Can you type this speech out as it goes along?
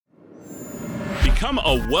Become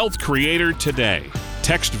a wealth creator today.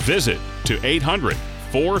 Text VISIT to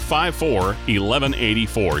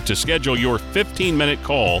 800-454-1184 to schedule your 15-minute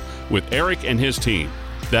call with Eric and his team.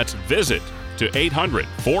 That's VISIT to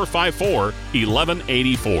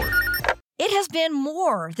 800-454-1184. It has been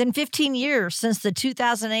more than 15 years since the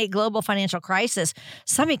 2008 global financial crisis.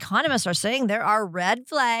 Some economists are saying there are red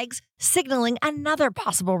flags signaling another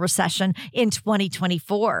possible recession in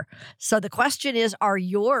 2024. So the question is, are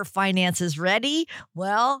your finances ready?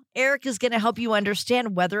 Well, Eric is going to help you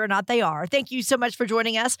understand whether or not they are. Thank you so much for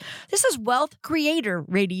joining us. This is Wealth Creator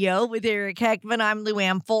Radio with Eric Heckman. I'm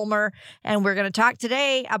Luann Fulmer, and we're going to talk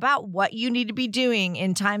today about what you need to be doing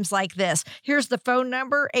in times like this. Here's the phone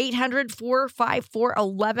number,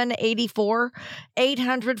 800-454-1184,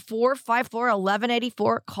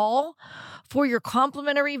 800-454-1184. Call for your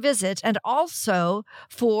complimentary visit and also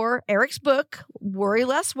for Eric's book, Worry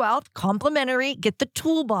Less Wealth, complimentary. Get the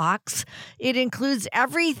toolbox. It includes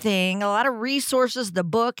everything, a lot of resources, the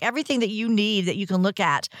book, everything that you need that you can look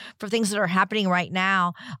at for things that are happening right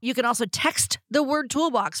now. You can also text the word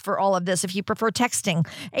toolbox for all of this if you prefer texting.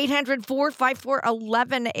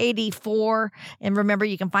 800-454-1184. And remember,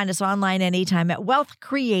 you can find us online anytime at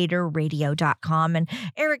wealthcreatorradio.com. And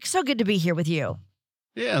Eric, so good to be here with you.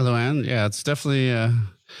 Yeah, Luann. Yeah, it's definitely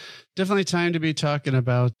time to be talking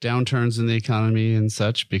about downturns in the economy and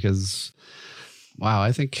such because, wow,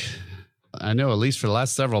 I know at least for the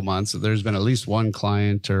last several months, there's been at least one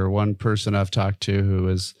client or one person I've talked to who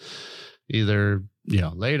is either,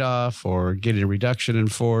 laid off or getting a reduction in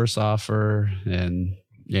force offer. And,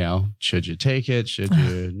 should you take it? Should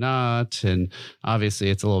you not? And obviously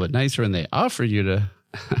it's a little bit nicer when they offer you to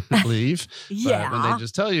leave. Yeah. But when they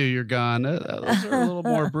just tell you you're gone, those are a little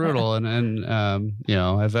more brutal. And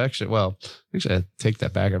I've I take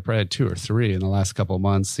that back. I've probably had 2 or 3 in the last couple of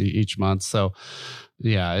months, each month. So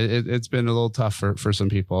yeah, it's been a little tough for some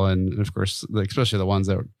people. And of course, especially the ones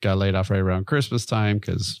that got laid off right around Christmas time,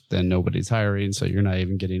 because then nobody's hiring. So you're not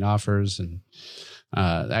even getting offers. And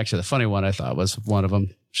actually the funny one I thought was one of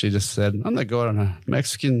them. She just said, I'm going to go on a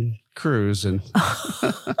Mexican cruise. And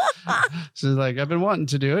she's like, I've been wanting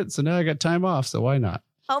to do it. So now I got time off. So why not?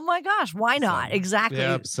 Oh my gosh, why not? So, exactly.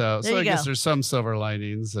 Yep. So I guess there's some silver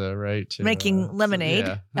linings, right? Making lemonade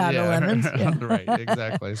out of lemons. Yeah. Right,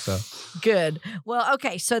 exactly. So good. Well,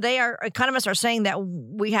 okay. So economists are saying that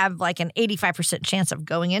we have like an 85% chance of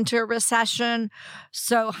going into a recession.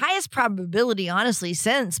 So highest probability, honestly,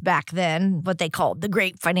 since back then, what they called the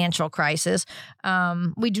Great Financial Crisis.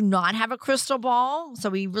 We do not have a crystal ball, so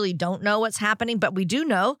we really don't know what's happening, but we do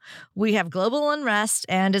know we have global unrest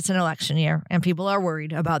and it's an election year and people are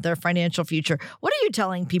worried about their financial future. What are you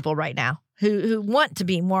telling people right now who want to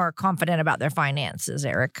be more confident about their finances,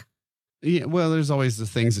 Eric? Yeah, well, there's always the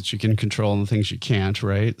things that you can control and the things you can't,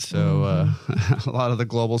 right? So a lot of the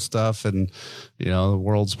global stuff and, the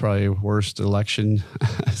world's probably worst election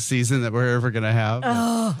season that we're ever going to have.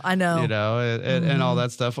 Oh, I know. And all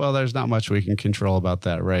that stuff. Well, there's not much we can control about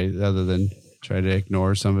that, right? Other than try to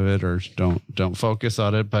ignore some of it or don't focus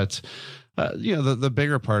on it. But the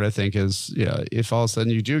bigger part, I think, is, if all of a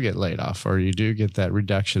sudden you do get laid off or you do get that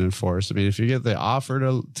reduction in force. I mean, if you get the offer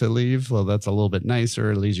to leave, well, that's a little bit nicer.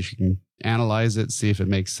 At least you can analyze it, see if it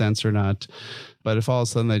makes sense or not. But if all of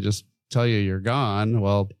a sudden they just tell you you're gone,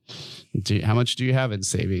 well, how much do you have in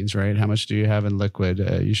savings, right? How much do you have in liquid?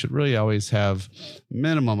 You should really always have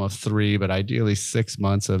minimum of 3, but ideally 6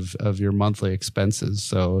 months of your monthly expenses.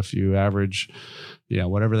 So if you average,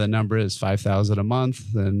 whatever the number is, $5,000 a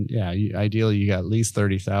month, then ideally you got at least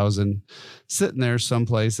 $30,000 sitting there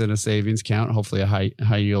someplace in a savings account, hopefully a high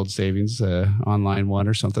yield savings, online one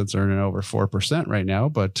or something that's earning over 4% right now.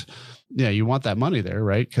 But you want that money there,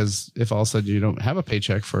 right? Because if all of a sudden you don't have a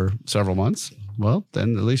paycheck for several months, well,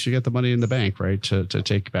 then at least you get the money in the bank, right? To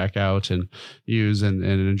take back out and use and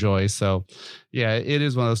enjoy. So it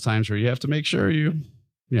is one of those times where you have to make sure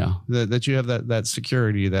that you have that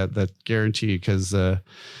security, that guarantee, because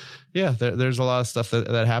there's a lot of stuff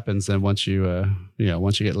that happens. And once you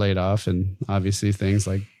get laid off, and obviously things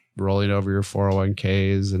like rolling over your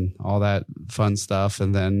 401ks and all that fun stuff.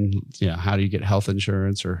 And then, how do you get health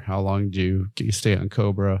insurance, or how long do you stay on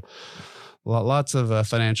COBRA? Lots of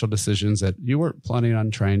financial decisions that you weren't planning on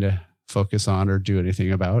trying to focus on or do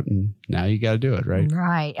anything about. And now you got to do it, right?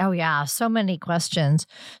 Right. Oh, yeah. So many questions.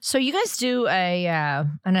 So you guys do an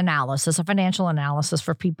analysis, a financial analysis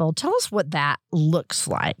for people. Tell us what that looks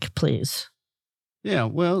like, please. Yeah.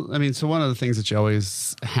 Well, I mean, so one of the things that you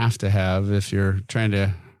always have to have if you're trying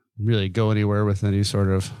to really go anywhere with any sort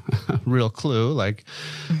of real clue. Like,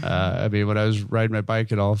 I mean, when I was riding my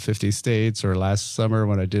bike in all 50 states, or last summer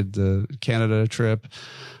when I did the Canada trip,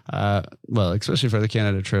 well, especially for the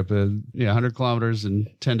Canada trip, 100 kilometers in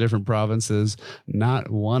 10 different provinces,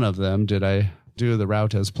 not one of them did I do the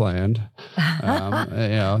route as planned.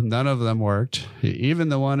 None of them worked. Even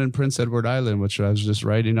the one in Prince Edward Island, which I was just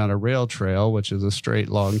riding on a rail trail, which is a straight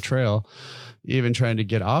long trail, even trying to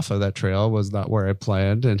get off of that trail was not where I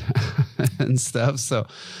planned and and stuff. So,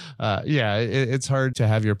 it's hard to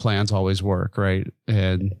have your plans always work, right?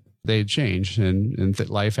 And they change, and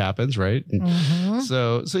life happens, right? And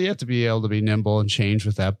so you have to be able to be nimble and change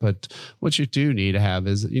with that. But what you do need to have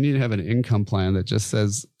is you need to have an income plan that just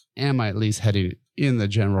says, am I at least heading in the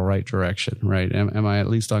general right direction, right? Am I at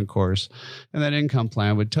least on course? And that income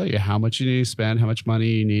plan would tell you how much you need to spend, how much money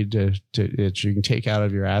you need that you can take out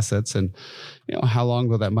of your assets, and how long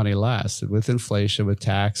will that money last with inflation, with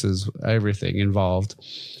taxes, everything involved.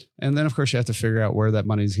 And then, of course, you have to figure out where that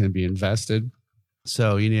money is going to be invested.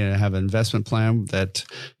 So you need to have an investment plan that,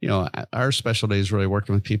 our specialty is really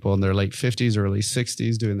working with people in their late 50s, early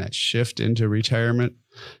 60s, doing that shift into retirement.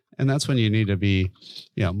 And that's when you need to be,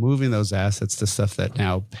 moving those assets to stuff that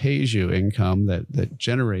now pays you income, that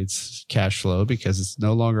generates cash flow, because it's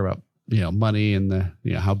no longer about, money in the,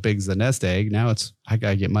 how big's the nest egg. Now it's, I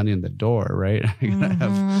got to get money in the door, right? I got to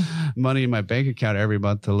have money in my bank account every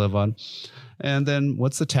month to live on. And then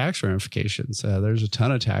what's the tax ramifications? There's a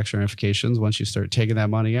ton of tax ramifications once you start taking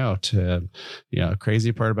that money out.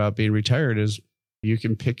 Crazy part about being retired is you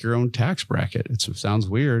can pick your own tax bracket. It sounds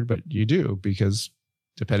weird, but you do, because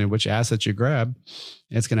depending on which assets you grab,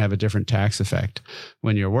 it's going to have a different tax effect.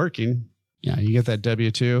 When you're working, you get that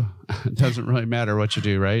W-2. It doesn't really matter what you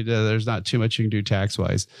do, right? There's not too much you can do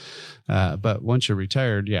tax-wise. But once you're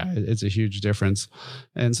retired, it's a huge difference.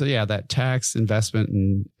 And so, that tax, investment,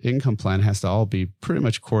 and income plan has to all be pretty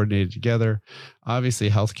much coordinated together. Obviously,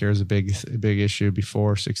 healthcare is a big issue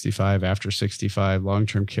before 65, after 65,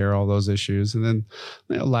 long-term care, all those issues. And then,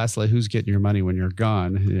 lastly, who's getting your money when you're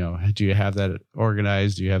gone? Do you have that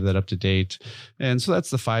organized? Do you have that up to date? And so that's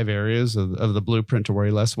the 5 areas of the blueprint to worry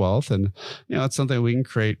less wealth. And, it's something we can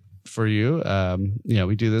create for you.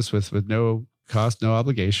 We do this with no cost, no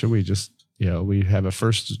obligation. We just, we have a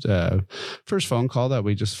first phone call that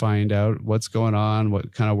we just find out what's going on,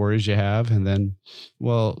 what kind of worries you have. And then,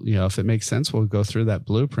 if it makes sense, we'll go through that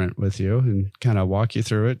blueprint with you and kind of walk you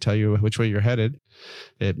through it, tell you which way you're headed.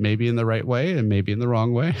 It may be in the right way and maybe in the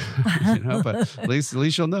wrong way, but at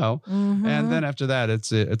least you'll know. And then after that,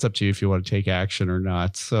 it's up to you if you want to take action or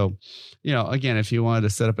not. So, again, if you wanted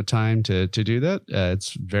to set up a time to do that,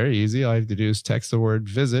 it's very easy. All you have to do is text the word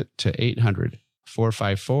VISIT to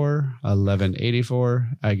 800-454-1184.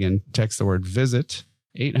 Again, text the word VISIT,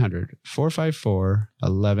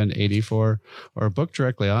 800-454-1184, or book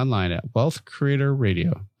directly online at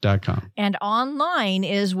wealthcreatorradio.com. And online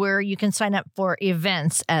is where you can sign up for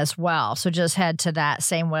events as well. So just head to that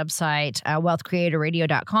same website,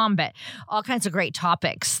 wealthcreatorradio.com. But all kinds of great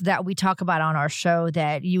topics that we talk about on our show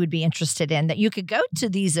that you would be interested in, that you could go to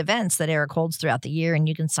these events that Eric holds throughout the year, and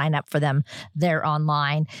you can sign up for them there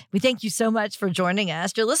online. We thank you so much for joining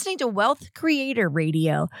us. You're listening to Wealth Creator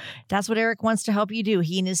Radio. That's what Eric wants to help you do.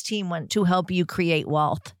 He and his team want to help you create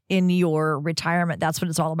wealth in your retirement. That's what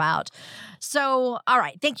it's all about. So, all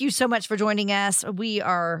right. Thank you so much for joining us. We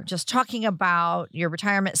are just talking about your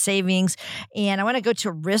retirement savings, and I want to go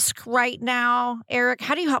to risk right now. Eric,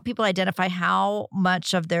 how do you help people identify how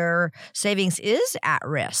much of their savings is at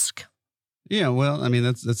risk? Yeah, well, I mean,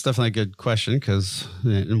 that's definitely a good question, because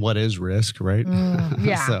what is risk, right?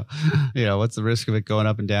 So, what's the risk of it going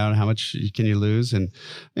up and down? How much can you lose? And,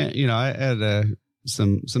 I had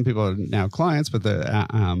some people are now clients, but the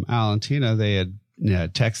Al and Tina, they had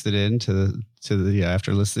texted in to the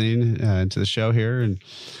after listening to the show here and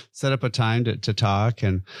set up a time to talk.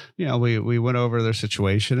 And, we went over their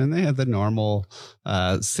situation, and they had the normal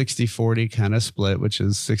 60-40 kind of split, which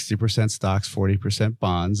is 60% stocks, 40%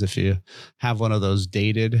 bonds. If you have one of those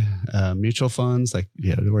dated mutual funds, like,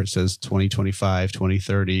 where it says 2025,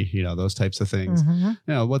 2030, those types of things,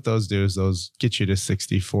 what those do is those get you to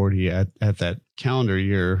 60-40 at that calendar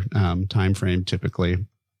year time frame typically.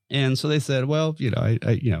 And so they said, well, I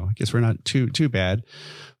guess we're not too bad.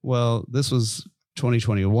 Well, this was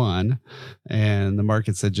 2021, and the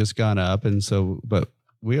markets had just gone up. And so, but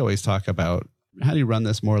we always talk about, how do you run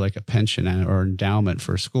this more like a pension or endowment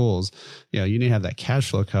for schools? You need to have that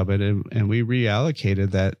cash flow covered. And we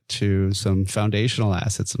reallocated that to some foundational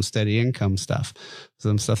assets, some steady income stuff,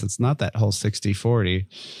 some stuff that's not that whole 60-40.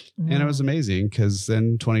 And it was amazing, because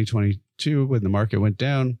then 2022, when the market went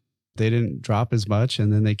down, They didn't drop as much,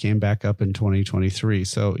 and then they came back up in 2023.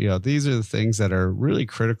 So, these are the things that are really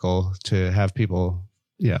critical to have people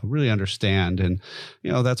really understand. And,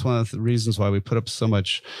 that's one of the reasons why we put up so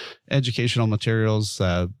much educational materials.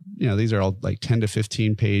 These are all like 10 to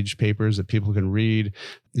 15 page papers that people can read.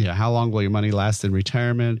 How long will your money last in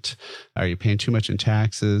retirement? Are you paying too much in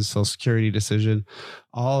taxes? Social Security decision,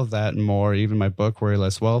 all of that and more. Even my book, Worry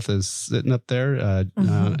Less Wealth, is sitting up there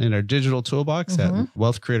in our digital toolbox at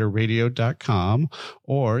wealthcreatorradio.com,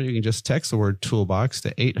 or you can just text the word toolbox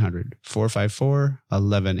to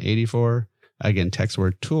 800-454-1184. Again, text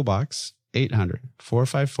word toolbox,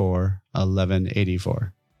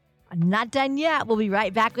 800-454-1184. I'm not done yet. We'll be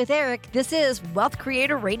right back with Eric. This is Wealth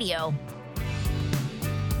Creator Radio.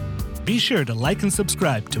 Be sure to like and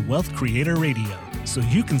subscribe to Wealth Creator Radio so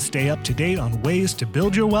you can stay up to date on ways to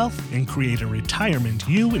build your wealth and create a retirement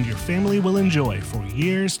you and your family will enjoy for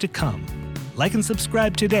years to come. Like and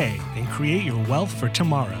subscribe today and create your wealth for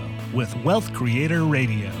tomorrow with Wealth Creator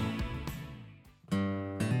Radio.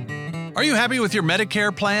 Are you happy with your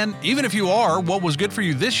Medicare plan? Even if you are, what was good for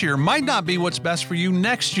you this year might not be what's best for you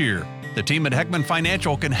next year. The team at Heckman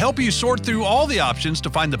Financial can help you sort through all the options to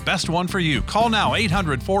find the best one for you. Call now,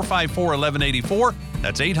 800-454-1184.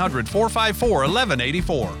 That's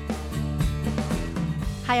 800-454-1184.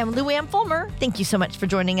 Hi, I'm Lou Ann Fulmer. Thank you so much for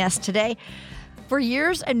joining us today. For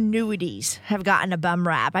years, annuities have gotten a bum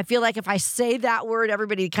rap. I feel like if I say that word,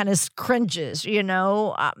 everybody kind of cringes, There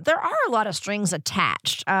are a lot of strings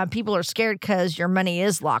attached. People are scared because your money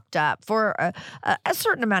is locked up for a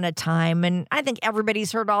certain amount of time. And I think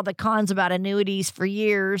everybody's heard all the cons about annuities for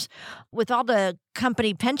years. With all the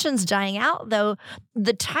company pensions dying out, though,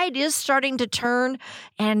 the tide is starting to turn.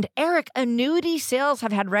 And Eric, annuity sales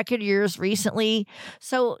have had record years recently.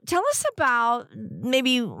 So tell us about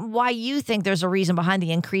maybe why you think there's a reason behind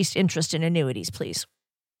the increased interest in annuities, please.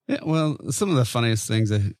 Yeah, well, some of the funniest things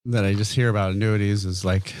that I just hear about annuities is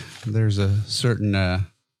like there's a certain,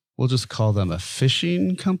 we'll just call them a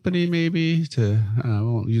phishing company, maybe. I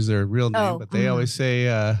won't use their real name, but they always say,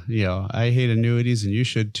 I hate annuities and you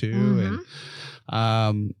should too.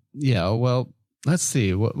 And well, let's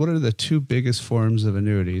see. What are the two biggest forms of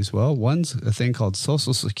annuities? Well, one's a thing called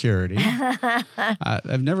Social Security.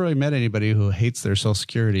 I've never really met anybody who hates their Social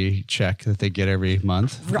Security check that they get every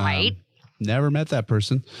month. Right. Never met that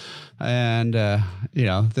person. And, then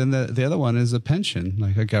the other one is a pension,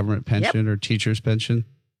 like a government pension or teacher's pension.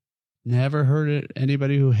 Never heard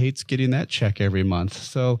anybody who hates getting that check every month.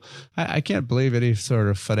 So I can't believe any sort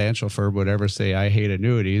of financial firm would ever say, I hate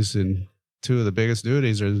annuities. And two of the biggest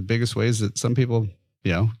annuities are the biggest ways that some people,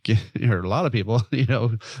 get, or a lot of people,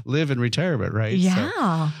 live in retirement, right?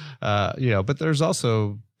 Yeah. So, but there's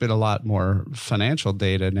also been a lot more financial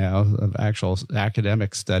data now of actual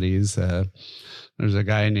academic studies. There's a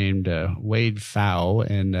guy named Wade Pfau,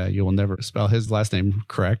 and you will never spell his last name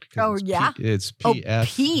correct. Oh, yeah? It's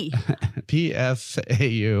P-F-A-U.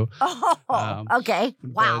 Oh, okay.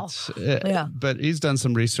 Wow. But he's done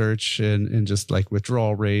some research in just like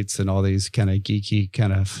withdrawal rates and all these kind of geeky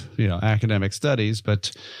kind of, academic studies.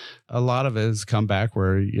 But a lot of it has come back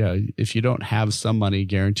where, if you don't have some money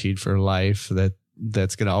guaranteed for life,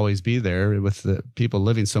 that's going to always be there with the people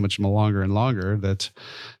living so much longer and longer that,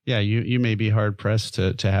 you may be hard pressed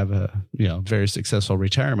to have a, very successful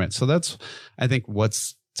retirement. So that's, I think,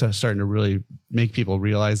 what's starting to really make people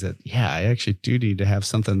realize that, I actually do need to have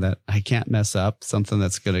something that I can't mess up, something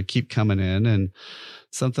that's going to keep coming in, and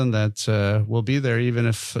something that will be there even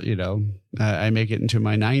if, I make it into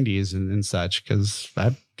my 90s and such, because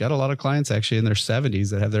I've got a lot of clients actually in their 70s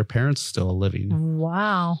that have their parents still living.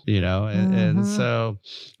 Wow. And so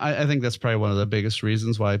I think that's probably one of the biggest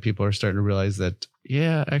reasons why people are starting to realize that,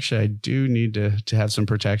 actually I do need to have some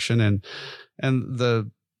protection. And the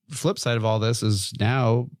flip side of all this is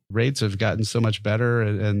now rates have gotten so much better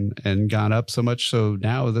and gone up so much. So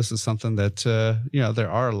now this is something that,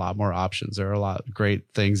 there are a lot more options. There are a lot of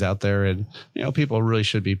great things out there. And, people really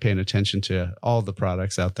should be paying attention to all the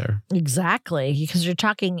products out there. Exactly. Because you're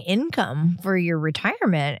talking income for your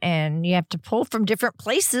retirement and you have to pull from different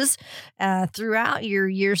places throughout your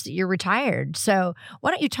years that you're retired. So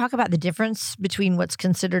why don't you talk about the difference between what's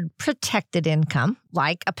considered protected income,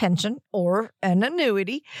 like a pension or an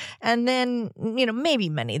annuity, and then, maybe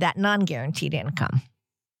money, that non-guaranteed income?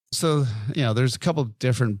 So, there's a couple of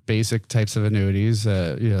different basic types of annuities.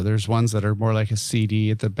 There's ones that are more like a CD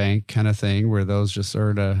at the bank kind of thing, where those just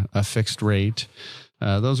earn a fixed rate.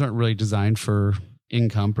 Those aren't really designed for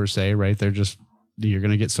income per se, right? They're just you're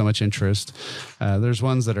going to get so much interest. There's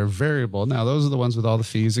ones that are variable. Now, those are the ones with all the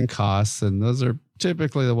fees and costs, and those are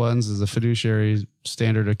typically the ones as a fiduciary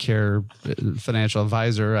standard of care financial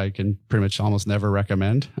advisor I can pretty much almost never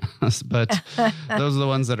recommend. But those are the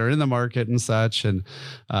ones that are in the market and such, and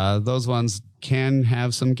those ones can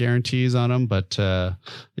have some guarantees on them, but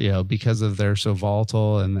because of they're so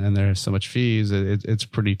volatile and there's so much fees, it's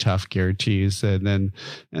pretty tough guarantees. And then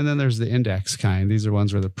there's the index kind. These are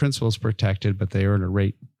ones where the principal is protected, but they earn a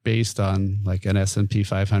rate based on like an S&P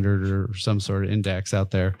 500 or some sort of index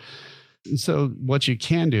out there. So what you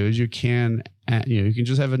can do is you can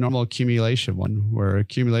just have a normal accumulation one, where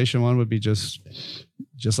accumulation one would be just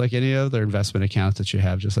like any other investment account that you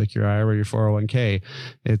have, just like your IRA or your 401k.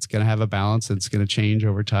 It's going to have a balance. It's going to change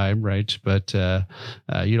over time, right? But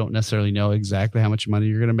you don't necessarily know exactly how much money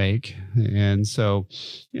you're going to make. And so,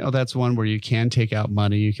 that's one where you can take out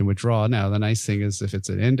money, you can withdraw. Now, the nice thing is if it's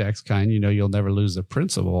an index kind, you'll never lose the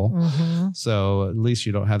principal. Mm-hmm. So at least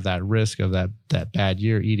you don't have that risk of that bad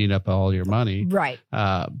year eating up all your money. Right.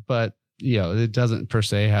 But, it doesn't per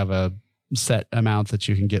se have a set amount that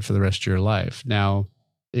you can get for the rest of your life. Now,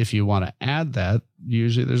 if you want to add that,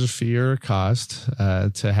 usually there's a fee or a cost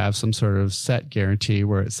to have some sort of set guarantee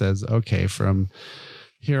where it says, okay, from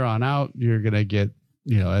here on out, you're going to get,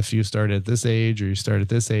 if you start at this age or you start at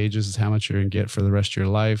this age, this is how much you're going to get for the rest of your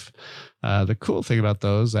life. The cool thing about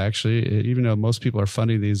those, actually, even though most people are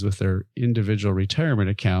funding these with their individual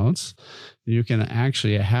retirement accounts, you can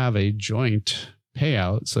actually have a joint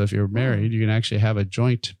payout. So if you're married, you can actually have a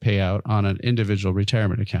joint payout on an individual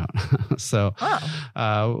retirement account. So,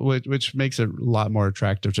 which makes it a lot more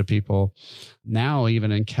attractive to people. Now,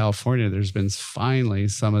 even in California, there's been finally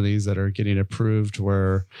some of these that are getting approved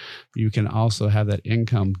where you can also have that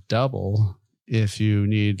income double if you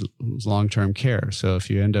need long-term care. So if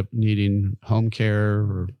you end up needing home care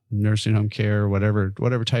or nursing home care, whatever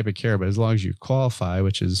type of care, but as long as you qualify,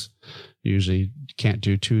 which is usually can't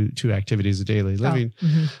do two activities of daily living.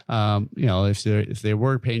 If they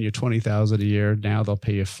were paying you $20,000 a year, now they'll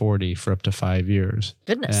pay you $40,000 for up to 5 years.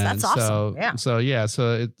 Goodness, and that's awesome. Yeah.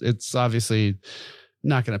 So it's obviously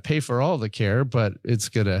not going to pay for all the care, but it's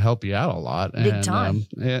going to help you out a lot. Big time.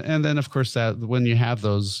 And then, of course, that when you have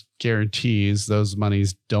those guarantees, those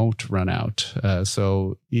monies don't run out.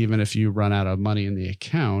 So even if you run out of money in the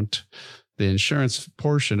account, the insurance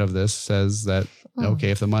portion of this says that, okay,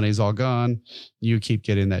 if the money's all gone, you keep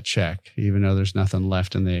getting that check, even though there's nothing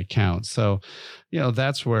left in the account. So,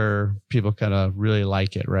 that's where people kind of really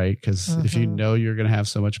like it, right? Because if you know you're going to have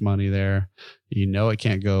so much money there, it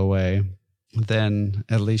can't go away, then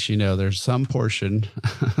at least there's some portion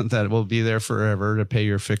that will be there forever to pay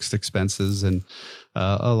your fixed expenses and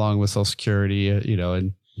along with Social Security,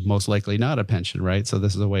 and most likely not a pension, right? So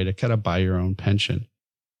this is a way to kind of buy your own pension.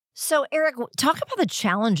 So, Eric, talk about the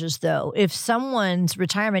challenges, though. If someone's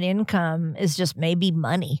retirement income is just maybe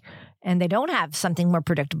money and they don't have something more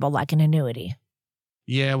predictable like an annuity.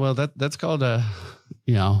 Yeah, well, that's called a,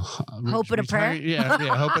 hope and a prayer. Yeah,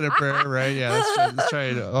 hope and a prayer, right? Yeah,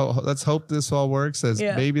 let's hope this all works.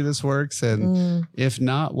 Maybe this works, and if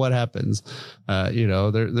not, what happens?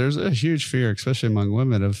 There's a huge fear, especially among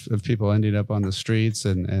women, of people ending up on the streets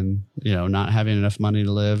and not having enough money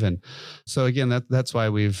to live. And so again, that's why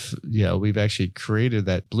we've actually created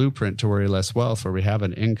that blueprint to worry less wealth, where we have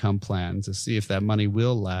an income plan to see if that money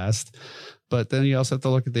will last. But then you also have to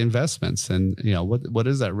look at the investments and, what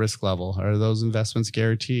is that risk level? Are those investments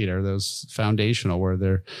guaranteed? Are those foundational where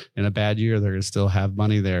they're in a bad year, they're going to still have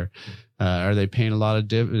money there? Are they paying a lot of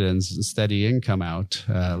dividends and steady income out?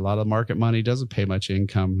 A lot of market money doesn't pay much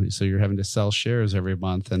income. So you're having to sell shares every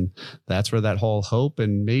month. And that's where that whole hope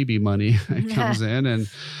and maybe money comes in. And,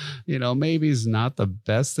 maybe is not the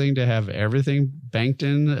best thing to have everything banked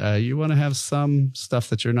in. You want to have some stuff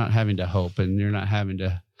that you're not having to hope and you're not having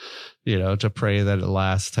to to pray that it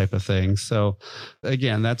lasts type of thing. So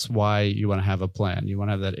again, that's why you want to have a plan. You want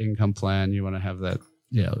to have that income plan. You want to have that,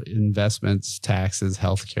 investments, taxes,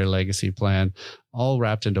 healthcare, legacy plan, all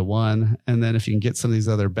wrapped into one. And then if you can get some of these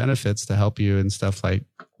other benefits to help you in stuff like,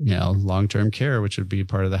 long-term care, which would be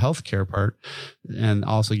part of the healthcare part, and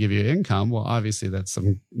also give you income, well, obviously that's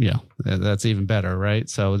that's even better, right?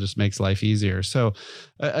 So it just makes life easier. So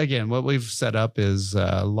again, what we've set up is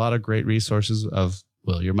a lot of great resources of,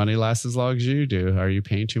 will your money last as long as you do? Are you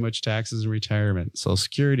paying too much taxes in retirement? Social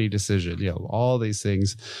Security decision, all these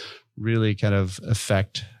things really kind of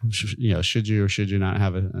affect, should you or should you not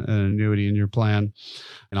have an annuity in your plan?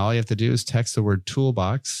 And all you have to do is text the word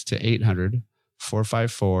toolbox to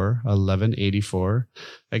 800-454-1184.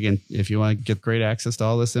 Again, if you want to get great access to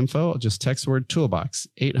all this info, just text the word toolbox,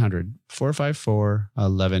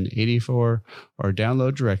 800-454-1184, or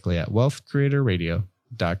download directly at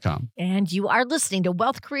wealthcreatorradio.com. And you are listening to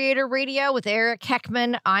Wealth Creator Radio with Eric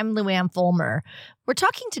Heckman. I'm Luann Fulmer. We're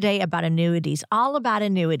talking today about annuities, all about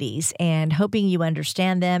annuities, and hoping you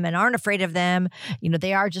understand them and aren't afraid of them.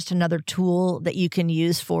 They are just another tool that you can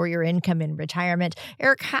use for your income in retirement.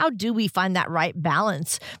 Eric, how do we find that right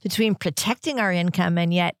balance between protecting our income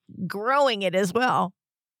and yet growing it as well?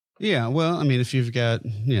 Yeah, well, I mean, if you've got,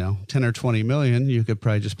 10 or 20 million, you could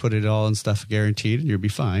probably just put it all in stuff guaranteed and you'll be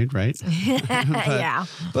fine, right? Yeah.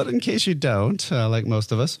 But in case you don't, like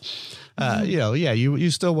most of us,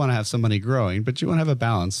 you still want to have some money growing, but you want to have a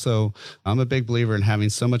balance. So I'm a big believer in having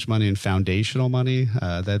so much money in foundational money.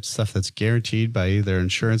 That's stuff that's guaranteed by either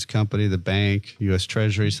insurance company, the bank, U.S.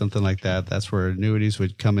 Treasury, something like that. That's where annuities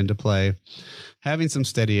would come into play. Having some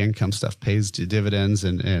steady income stuff pays dividends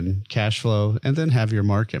and cash flow, and then have your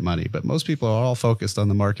market money. But most people are all focused on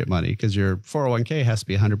the market money because your 401k has to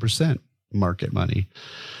be 100% market money.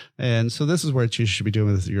 And so this is what you should be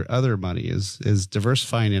doing with your other money is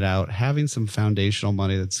diversifying it out, having some foundational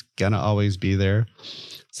money that's going to always be there.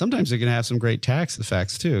 Sometimes you're going to have some great tax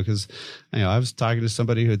effects too, because I was talking to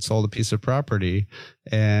somebody who had sold a piece of property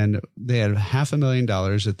and they had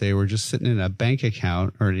 $500,000 that they were just sitting in a bank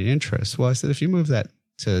account earning interest. Well, I said, if you move that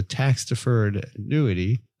to tax deferred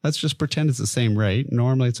annuity, let's just pretend it's the same rate.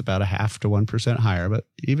 Normally it's about 0.5% to 1% higher, but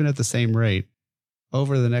even at the same rate,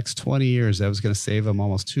 over the next 20 years, that was going to save them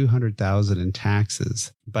almost $200,000 in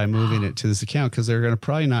taxes by moving it to this account, because they're going to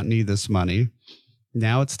probably not need this money.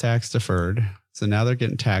 Now it's tax deferred. So now they're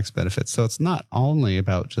getting tax benefits. So it's not only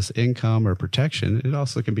about just income or protection. It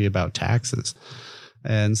also can be about taxes.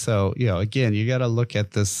 And so, again, you got to look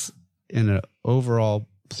at this in an overall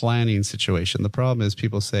planning situation. The problem is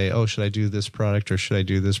people say, oh, should I do this product or should I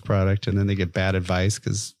do this product? And then they get bad advice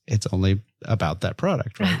because it's only about that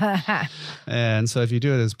product, right? And so if you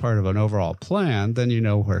do it as part of an overall plan, then you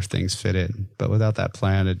know where things fit in. But without that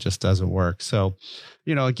plan, it just doesn't work. So,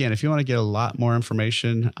 again, if you want to get a lot more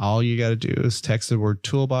information, all you got to do is text the word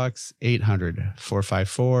toolbox,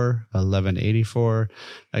 800-454-1184.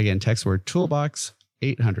 Again, text the word toolbox,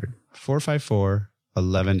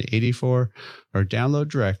 800-454-1184, or download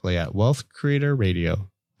directly at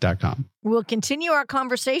wealthcreatorradio.com. We'll continue our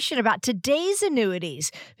conversation about today's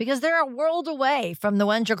annuities because they're a world away from the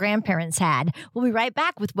ones your grandparents had. We'll be right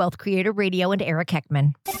back with Wealth Creator Radio and Eric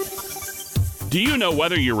Heckman. Do you know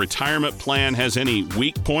whether your retirement plan has any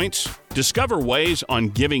weak points? Discover ways on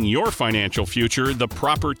giving your financial future the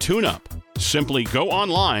proper tune-up. Simply go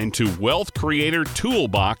online to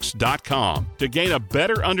wealthcreatortoolbox.com to gain a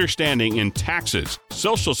better understanding in taxes,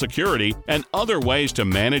 Social Security, and other ways to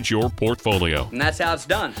manage your portfolio. And that's how it's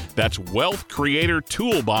done. That's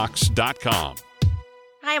wealthcreatortoolbox.com.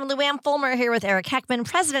 Hi, I'm Luann Fulmer here with Eric Heckman,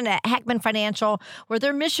 president at Heckman Financial, where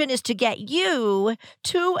their mission is to get you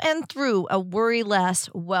to and through a worry-less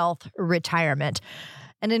wealth retirement.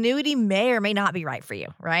 An annuity may or may not be right for you,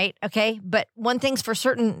 right? Okay, but one thing's for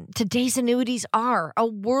certain, today's annuities are a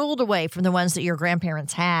world away from the ones that your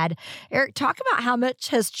grandparents had. Eric, talk about how much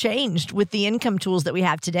has changed with the income tools that we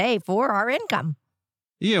have today for our income.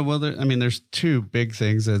 Yeah, well, there's two big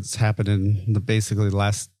things that's happened in basically the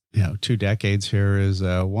last 2 decades here. Is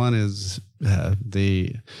one is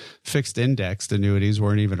the fixed indexed annuities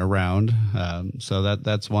weren't even around, so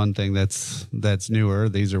that's one thing that's newer.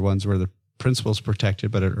 These are ones where the principal's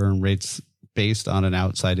protected, but it earn rates based on an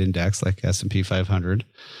outside index like S&P 500.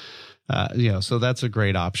 So that's a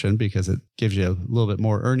great option because it gives you a little bit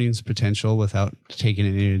more earnings potential without taking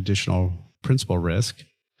any additional principal risk.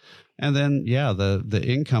 And then, the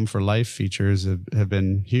income for life features have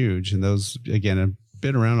been huge. And those, again, have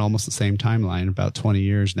been around almost the same timeline, about 20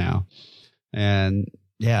 years now. And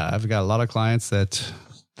I've got a lot of clients that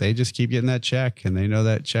they just keep getting that check, and they know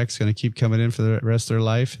that check's going to keep coming in for the rest of their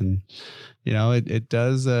life. And, it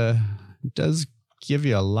does give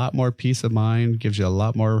you a lot more peace of mind, gives you a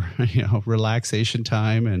lot more, relaxation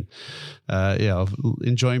time and,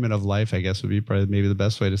 enjoyment of life, I guess would be probably maybe the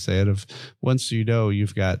best way to say it. Of once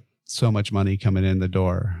you've got so much money coming in the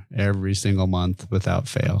door every single month without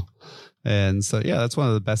fail. And so, that's one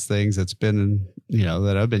of the best things that's been,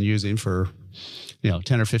 that I've been using for,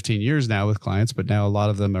 10 or 15 years now with clients, but now a lot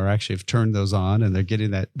of them have turned those on and they're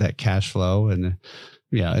getting that cash flow. And,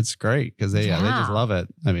 yeah, it's great because they just love it.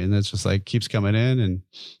 I mean, it's just like keeps coming in. And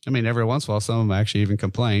I mean, every once in a while, some of them actually even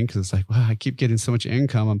complain because it's like, wow, I keep getting so much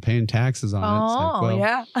income. I'm paying taxes on it. It's like, well,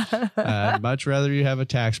 yeah. I'd much rather you have a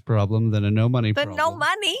tax problem than a no money problem. No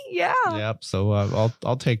money. Yeah. Yep. So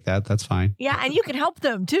I'll take that. That's fine. Yeah. And you can help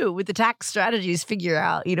them too with the tax strategies, figure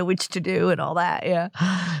out, which to do and all that. Yeah.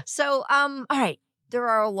 So, all right. There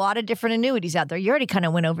are a lot of different annuities out there. You already kind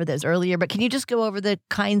of went over those earlier, but can you just go over the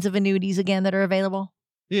kinds of annuities again that are available?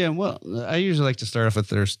 Yeah, well, I usually like to start off with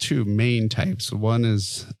there's two main types. One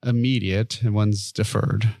is immediate and one's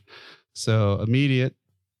deferred. So immediate,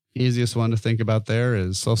 easiest one to think about there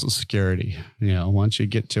is Social Security. Once you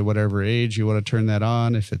get to whatever age you want to turn that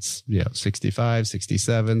on, if it's 65,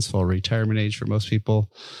 67, it's full retirement age for most people.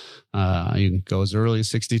 You can go as early as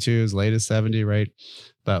 62, as late as 70, right?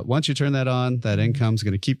 But once you turn that on, that income's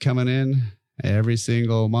going to keep coming in every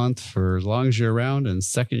single month for as long as you're around. And the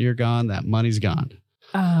second you're gone, that money's gone.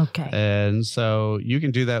 Oh, okay. And so you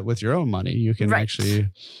can do that with your own money. You can actually,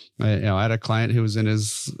 I had a client who was in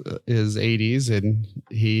his 80s and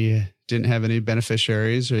he didn't have any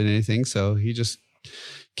beneficiaries or anything. So he just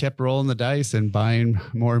kept rolling the dice and buying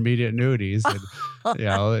more immediate annuities. And,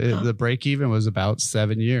 the break even was about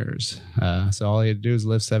 7 years. So all he had to do is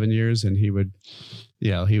live 7 years and he would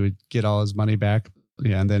get all his money back.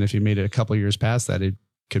 Yeah. And then if he made it a couple years past that, it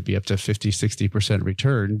could be up to 50, 60%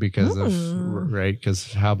 return because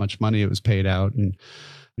because how much money it was paid out. And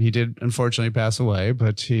he did unfortunately pass away,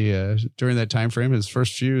 but he, during that time frame, his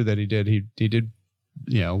first few that he did,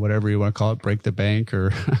 whatever you want to call it, break the bank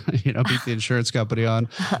or, beat the insurance company on.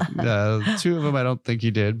 Two of them, I don't think he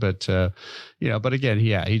did, but again,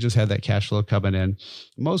 he just had that cash flow coming in.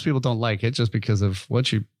 Most people don't like it just because of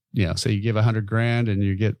once you, say you give $100,000 and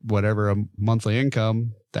you get whatever a monthly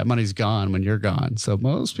income, that money's gone when you're gone. So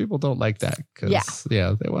most people don't like that because they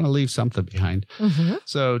want to leave something behind. Mm-hmm.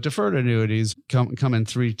 So deferred annuities come in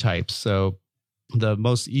three types. So the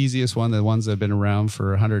most easiest one, the ones that have been around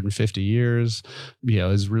for 150 years,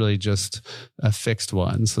 is really just a fixed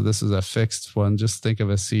one. So this is a fixed one. Just think of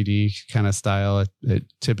a CD kind of style. It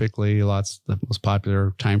typically the most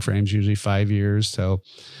popular time frames, usually 5 years. So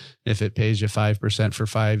if it pays you 5% for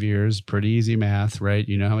 5 years, pretty easy math, right?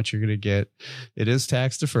 You know how much you're going to get. It is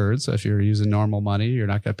tax deferred. So if you're using normal money, you're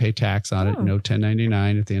not going to pay tax on it. No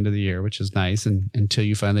 1099 at the end of the year, which is nice. And until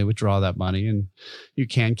you finally withdraw that money, and you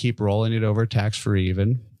can keep rolling it over tax free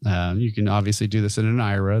even. You can obviously do this in an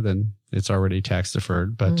IRA, then it's already tax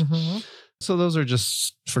deferred. But so those are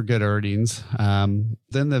just for good earnings. Then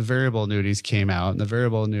the variable annuities came out, and the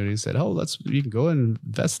variable annuities said, you can go and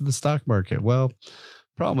invest in the stock market. Well,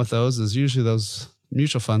 problem with those is usually those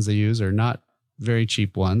mutual funds they use are not very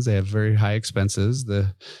cheap ones. They have very high expenses.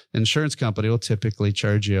 The insurance company will typically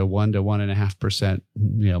charge you a 1 to 1.5%,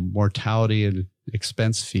 mortality and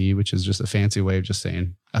expense fee, which is just a fancy way of just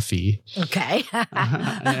saying a fee. Okay.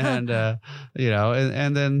 And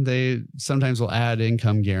then they sometimes will add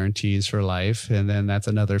income guarantees for life, and then that's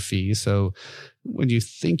another fee. So when you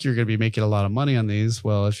think you're going to be making a lot of money on these,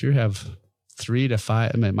 well, if you have 3 to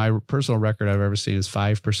 5, my personal record I've ever seen is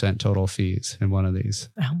 5% total fees in one of these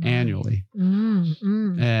annually.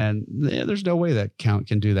 And there's no way that count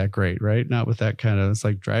can do that great, right? Not with that kind of, it's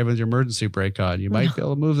like driving with your emergency brake on. You might be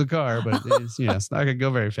able to move the car, but it's not going to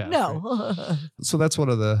go very fast. No. Right? So that's one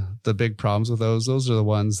of the big problems with those. Those are the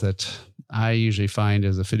ones that I usually find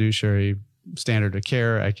as a fiduciary standard of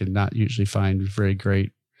care. I can not usually find very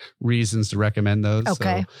great reasons to recommend those.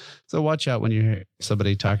 Okay. So watch out when you hear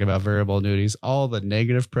somebody talk about variable annuities. All the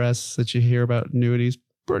negative press that you hear about annuities,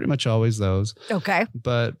 pretty much always those. Okay.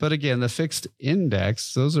 But again, the fixed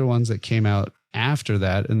index, those are ones that came out after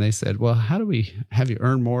that. And they said, well, how do we have you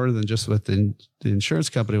earn more than just what the insurance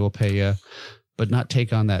company will pay you, but not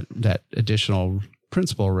take on that additional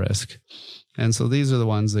principal risk? And so these are the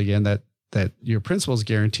ones, again, that your principal is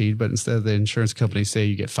guaranteed, but instead of the insurance company say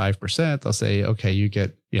you get 5%, they'll say, okay, you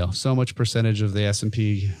get, so much percentage of the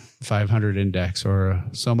S&P 500 index or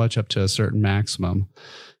so much up to a certain maximum.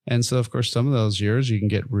 And so, of course, some of those years you can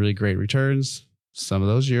get really great returns. Some of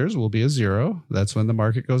those years will be a zero. That's when the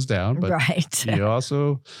market goes down. But right. You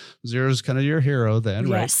also, zero is kind of your hero then,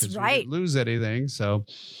 yes, right? Right. You didn't lose anything. So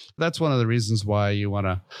that's one of the reasons why you want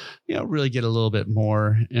to, really get a little bit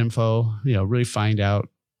more info, really find out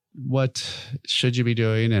what should you be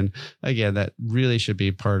doing. And again, that really should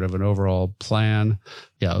be part of an overall plan.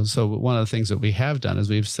 So one of the things that we have done is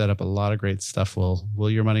we've set up a lot of great stuff. Will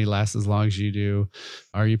your money last as long as you do?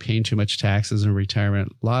 Are you paying too much taxes in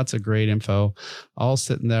retirement? Lots of great info, all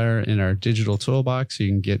sitting there in our digital toolbox. You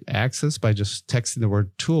can get access by just texting the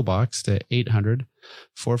word toolbox to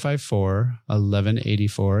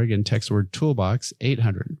 800-454-1184. Again, text the word toolbox,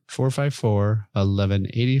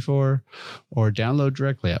 800-454-1184, or download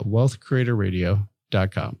directly at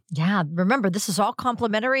wealthcreatorradio.com. Yeah, remember, this is all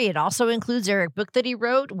complimentary. It also includes Eric's book that he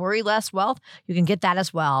wrote, Worry Less Wealth. You can get that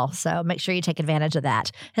as well. So make sure you take advantage of that.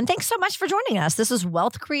 And thanks so much for joining us. This is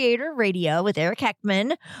Wealth Creator Radio with Eric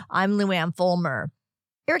Heckman. I'm Lou Ann Fulmer.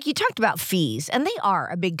 Eric, you talked about fees, and they are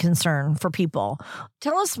a big concern for people.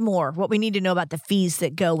 Tell us more what we need to know about the fees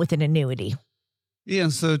that go with an annuity. Yeah,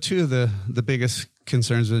 so two of the biggest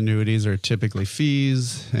concerns with annuities are typically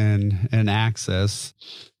fees and access,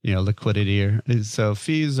 liquidity. So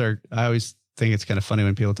fees are, I always think it's kind of funny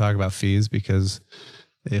when people talk about fees, because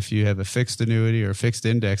if you have a fixed annuity or fixed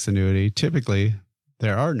index annuity, typically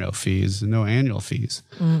there are no fees, no annual fees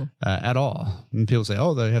at all. And people say,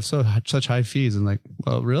 oh, they have such high fees. And like,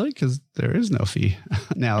 well, really? Because there is no fee.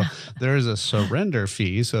 Now, there is a surrender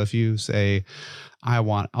fee. So if you say, I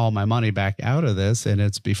want all my money back out of this, and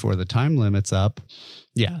it's before the time limit's up,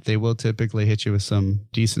 yeah, they will typically hit you with some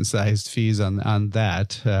decent sized fees on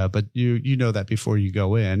that. But you know that before you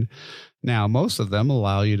go in. Now, most of them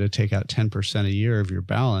allow you to take out 10% a year of your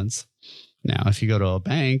balance. Now, if you go to a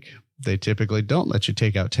bank, they typically don't let you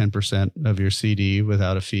take out 10% of your CD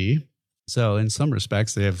without a fee. So in some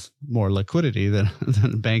respects, they have more liquidity than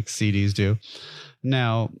bank CDs do.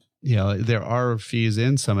 Now, there are fees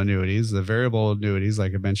in some annuities. The variable annuities,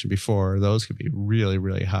 like I mentioned before, those could be really,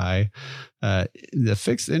 really high. The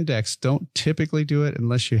fixed index don't typically do it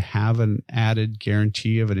unless you have an added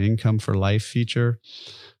guarantee of an income for life feature.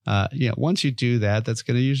 Once you do that, that's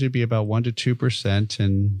going to usually be about 1% to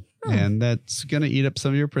 2%, and that's going to eat up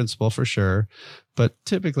some of your principal for sure. But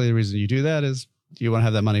typically the reason you do that is you want to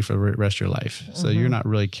have that money for the rest of your life. So you're not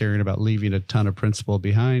really caring about leaving a ton of principal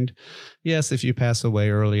behind. Yes, if you pass away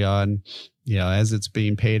early on, as it's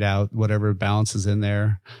being paid out, whatever balance is in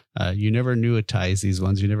there, you never annuitize these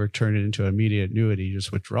ones. You never turn it into an immediate annuity. You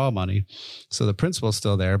just withdraw money. So the principal is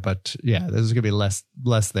still there, but yeah, there's going to be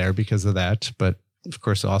less there because of that. But of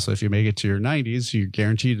course, also, if you make it to your 90s, you're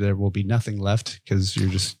guaranteed there will be nothing left because you're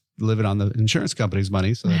just living on the insurance company's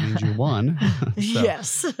money. So that means you won.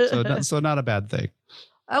 Yes. so not a bad thing.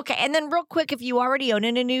 Okay. And then real quick, if you already own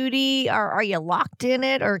an annuity, are you locked in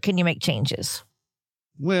it, or can you make changes?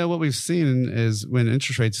 Well, what we've seen is when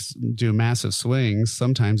interest rates do massive swings,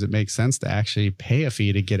 sometimes it makes sense to actually pay a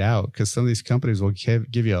fee to get out, because some of these companies will give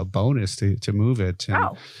you a bonus to move it.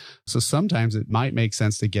 And so sometimes it might make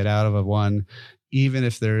sense to get out of a one, even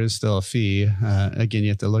if there is still a fee. Again, you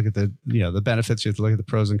have to look at the benefits. You have to look at the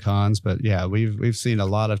pros and cons. But yeah, we've seen a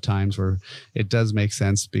lot of times where it does make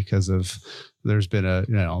sense because of there's been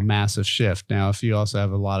a massive shift. Now, if you also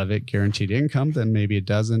have a lot of it guaranteed income, then maybe it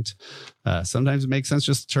doesn't. Sometimes it makes sense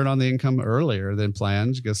just to turn on the income earlier than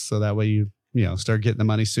planned, just so that way you start getting the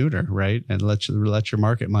money sooner, right? And let your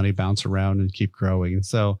market money bounce around and keep growing. And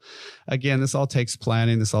so again, this all takes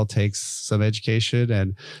planning. This all takes some education.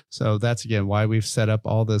 And so that's, again, why we've set up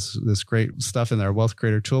all this great stuff in our Wealth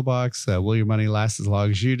Creator Toolbox. Will your money last as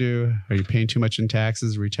long as you do? Are you paying too much in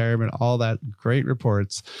taxes, retirement? All that great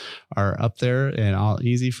reports are up there and all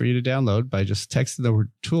easy for you to download by just texting the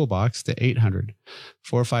word toolbox to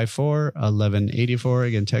 800-454-1184.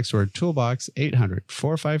 Again, text the word toolbox,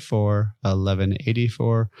 800-454-1184,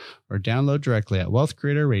 or download directly at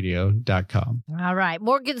wealthcreatorradio.com. All right.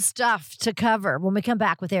 More good stuff to cover when we come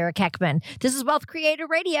back with Eric Heckman. This is Wealth Creator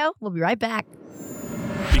Radio. We'll be right back.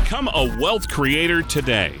 Become a wealth creator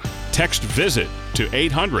today. Text VISIT to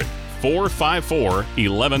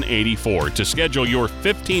 800-454-1184 to schedule your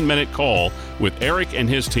 15-minute call with Eric and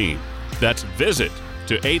his team. That's VISIT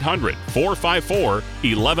to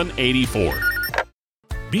 800-454-1184.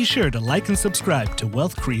 Be sure to like and subscribe to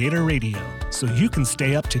Wealth Creator Radio so you can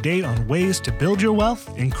stay up to date on ways to build your wealth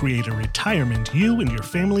and create a retirement you and your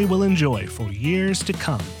family will enjoy for years to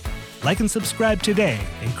come. Like and subscribe today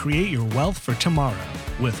and create your wealth for tomorrow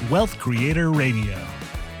with Wealth Creator Radio.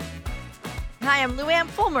 Hi, I'm Lou Ann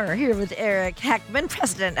Fulmer here with Eric Heckman,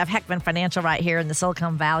 president of Heckman Financial right here in the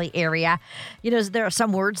Silicon Valley area. There are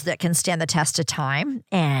some words that can stand the test of time,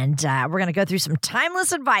 and we're going to go through some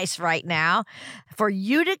timeless advice right now for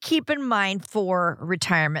you to keep in mind for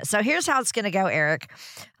retirement. So here's how it's going to go, Eric.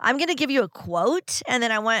 I'm going to give you a quote, and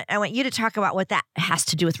then I want you to talk about what that has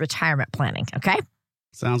to do with retirement planning, okay?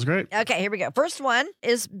 Sounds great. Okay, here we go. First one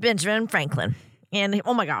is Benjamin Franklin. And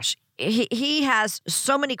oh my gosh, he has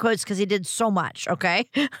so many quotes because he did so much, okay?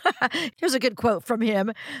 Here's a good quote from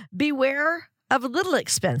him. Beware of little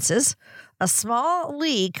expenses. A small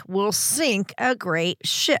leak will sink a great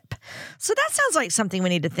ship. So that sounds like something we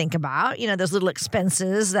need to think about. Those little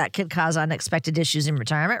expenses that could cause unexpected issues in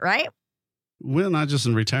retirement, right? Well, not just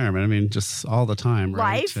in retirement. I mean, just all the time,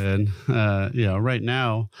 right? Life. And, right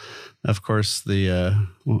now, of course,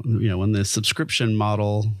 when the subscription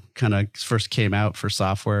model kind of first came out for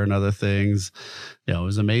software and other things, it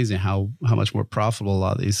was amazing how much more profitable a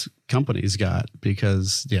lot of these companies got,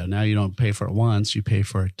 because now you don't pay for it once, you pay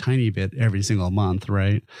for a tiny bit every single month,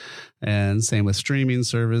 right? And same with streaming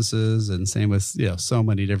services, and same with so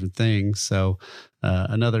many different things. So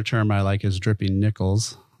another term I like is dripping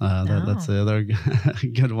nickels. That's the other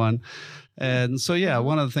good one. And so,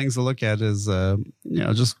 one of the things to look at is,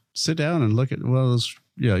 just sit down and look at,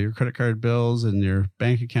 your credit card bills and your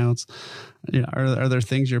bank accounts. Are there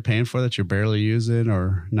things you're paying for that you're barely using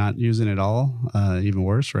or not using at all? Even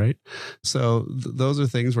worse, right? So those are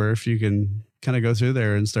things where if you can kind of go through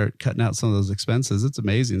there and start cutting out some of those expenses, it's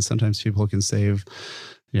amazing. Sometimes people can save,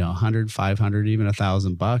 $100, $500, even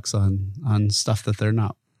 $1,000 on stuff that they're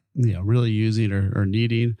not really using or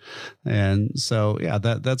needing. And so,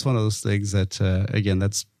 that's one of those things that, again,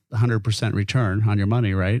 that's 100% return on your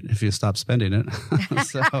money, right? If you stop spending it.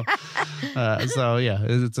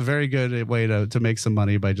 It's a very good way to make some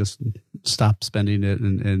money by just stop spending it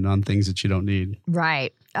and on things that you don't need.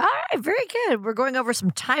 Right. All right. Very good. We're going over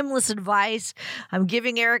some timeless advice. I'm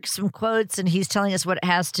giving Eric some quotes, and he's telling us what it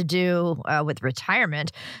has to do with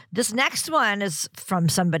retirement. This next one is from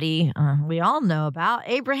somebody we all know about,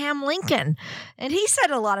 Abraham Lincoln. And he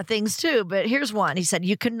said a lot of things too, but here's one. He said,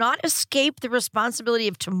 "You cannot escape the responsibility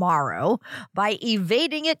of tomorrow by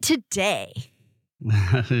evading it today."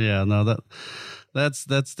 That's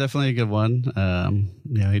definitely a good one.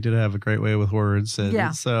 He did have a great way with words.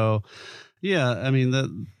 And so, I mean,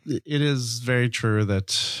 it is very true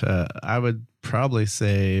that I would probably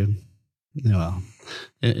say,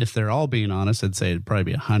 if they're all being honest, I'd say it'd probably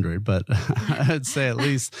be 100, but I'd say at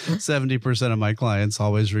least 70% of my clients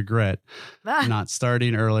always regret not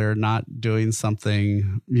starting earlier, not doing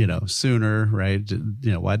something, sooner, right?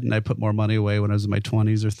 Why didn't I put more money away when I was in my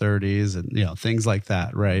 20s or 30s, and, things like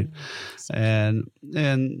that, right? And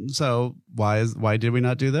so why did we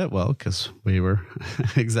not do that? Well, because we were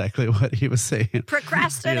exactly what he was saying.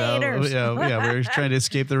 Procrastinators. We were trying to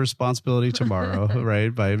escape the responsibility tomorrow,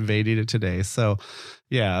 right? By evading it today. So,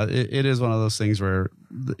 it is one of those things where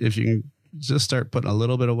if you can just start putting a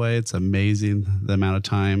little bit away, it's amazing the amount of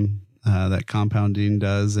time that compounding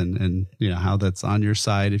does, and how that's on your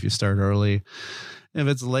side if you start early. If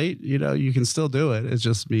it's late, you can still do it. It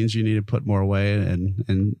just means you need to put more away,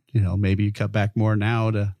 and maybe you cut back more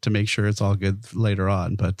now to make sure it's all good later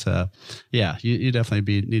on. But you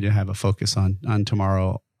definitely need to have a focus on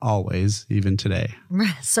tomorrow. Always, even today.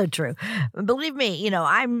 So true. Believe me,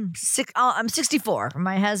 I'm 64.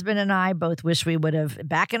 My husband and I both wish we would have,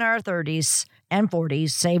 back in our 30s and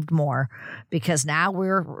 40s, saved more, because now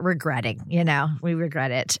we're regretting, we regret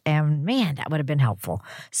it. And man, that would have been helpful.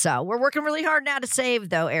 So we're working really hard now to save,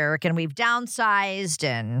 though, Eric, and we've downsized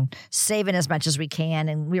and saving as much as we can.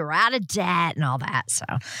 And we were out of debt and all that. So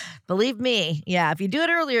believe me, if you do it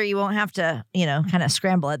earlier, you won't have to, kind of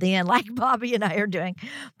scramble at the end like Bobby and I are doing.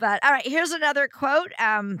 But all right, here's another quote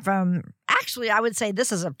from, actually, I would say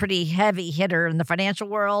this is a pretty heavy hitter in the financial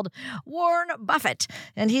world, Warren Buffett.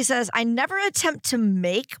 And he says, "I never attempt to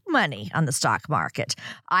make money on the stock market.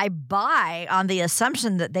 I buy on the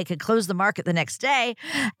assumption that they could close the market the next day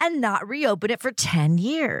and not reopen it for 10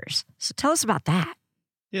 years. So tell us about that.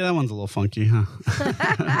 Yeah, that one's a little funky, huh?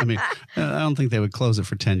 I mean, I don't think they would close it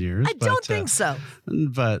for 10 years. I don't think so.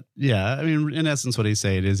 But yeah, I mean, in essence, what he's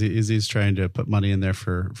saying is he's trying to put money in there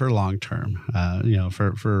for long term,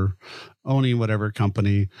 for owning whatever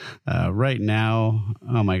company. Right now,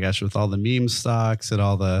 oh my gosh, with all the meme stocks and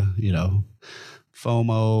all the,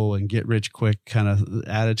 FOMO and get rich quick kind of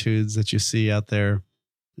attitudes that you see out there.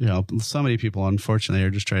 So many people, unfortunately, are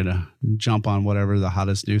just trying to jump on whatever the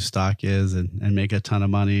hottest new stock is and make a ton of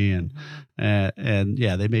money. And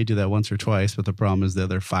they may do that once or twice, but the problem is the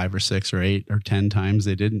other 5 or 6 or 8 or 10 times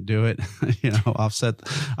they didn't do it, offset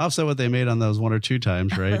what they made on those 1 or 2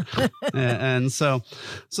 times. Right. and so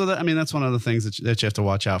that, that's one of the things that you have to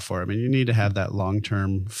watch out for. You need to have that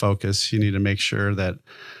long-term focus. You need to make sure that,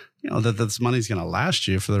 that this money's going to last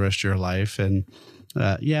you for the rest of your life. And,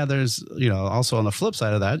 there's, also on the flip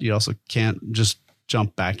side of that, you also can't just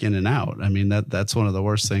jump back in and out. That's one of the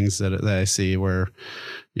worst things that I see where,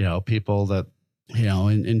 people that,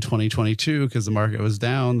 in 2022, because the market was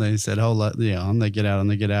down, they said, I'm going to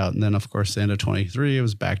get out. And then, of course, the end of 23, it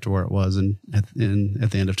was back to where it was at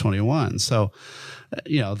the end of 21. So,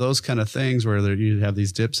 those kind of things where you have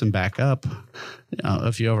these dips and back up,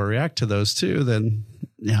 if you overreact to those too, then,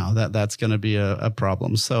 that's going to be a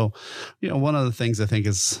problem. So, one of the things I think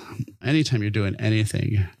is anytime you're doing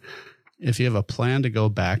anything, if you have a plan to go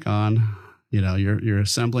back on, you're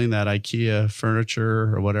assembling that IKEA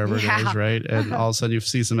furniture or whatever it is, right? And all of a sudden you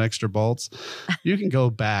see some extra bolts. You can go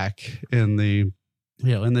back in the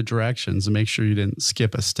directions and make sure you didn't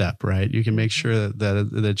skip a step, right? You can make sure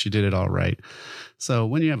that you did it all right. So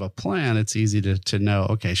when you have a plan, it's easy to know,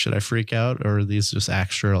 okay, should I freak out, or are these just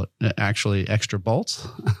actually extra bolts,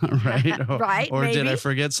 right? Or maybe. Did I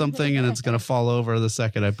forget something and it's going to fall over the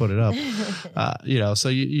second I put it up? So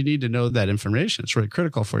you need to know that information. It's really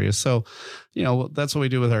critical for you. So, that's what we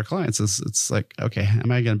do with our clients is it's like, okay,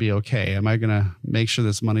 am I going to be okay? Am I going to make sure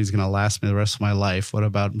this money's going to last me the rest of my life? What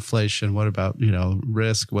about inflation? What about,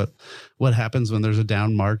 risk? What happens when there's a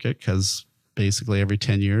down market? Because basically every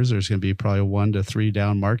 10 years, there's going to be probably 1 to 3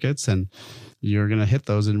 down markets, and you're going to hit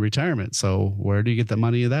those in retirement. So where do you get the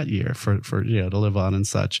money that year for to live on and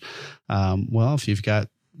such? Well, if you've got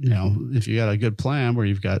a good plan where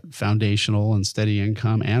you've got foundational and steady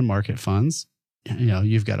income and market funds,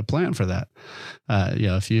 you've got a plan for that.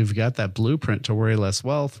 If you've got that blueprint to worry less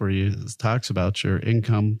wealth, where it talks about your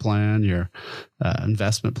income plan, your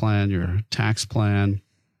investment plan, your tax plan,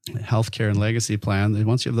 healthcare and legacy plan. And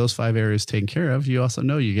once you have those 5 areas taken care of, you also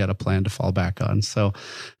know you got a plan to fall back on. So,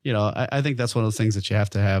 I think that's one of the things that you have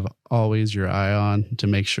to have always your eye on to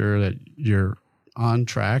make sure that you're on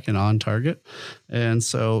track and on target. And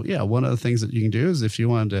so, one of the things that you can do is if you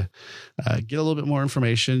wanted to get a little bit more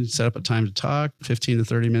information, set up a time to talk, 15 to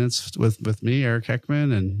 30 minutes with me, Eric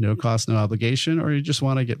Heckman, and no cost, no obligation, or you just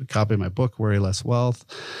want to get a copy of my book, Worry Less Wealth.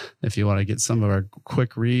 If you want to get some of our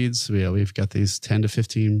quick reads, we've got these 10 to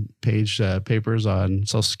 15 page papers on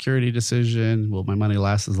Social Security decision. Will my money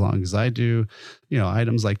last as long as I do?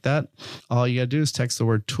 Items like that. All you got to do is text the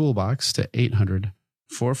word toolbox to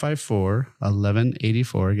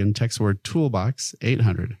 800-454-1184. Again, text the word toolbox,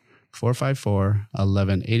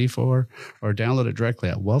 800-454-1184, or download it directly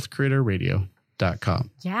at wealthcreatorradio.com.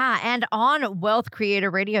 Yeah. And on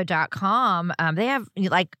wealthcreatorradio.com, they have,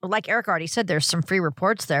 like Eric already said, there's some free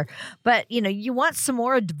reports there. But, you want some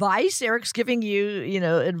more advice? Eric's giving you,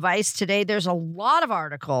 advice today. There's a lot of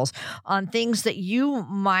articles on things that you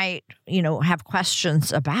might, have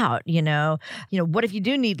questions about. What if you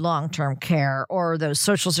do need long-term care, or those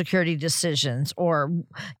Social Security decisions, or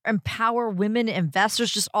empower women investors,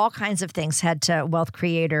 just all kinds of things. Head to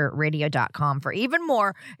wealthcreatorradio.com for even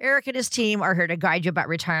more. Eric and his team are here to guide you about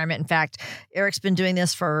retirement. In fact, Eric's been doing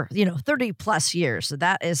this for, 30 plus years. So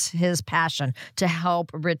that is his passion, to help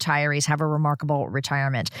retirees have a remarkable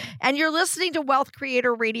retirement. And you're listening to Wealth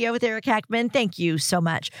Creator Radio with Eric Heckman. Thank you so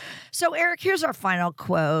much. So Eric, here's our final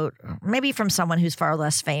quote, maybe from someone who's far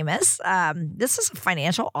less famous. This is a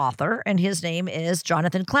financial author, and his name is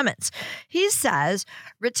Jonathan Clements. He says,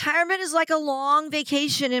 retirement is like a long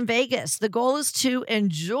vacation in Vegas. The goal is to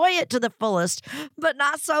enjoy it to the fullest, but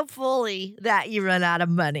not so fully that you run out of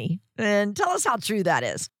money. And tell us how true that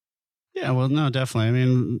is. Yeah, well, no, definitely. I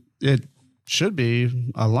mean, it should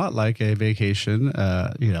be a lot like a vacation,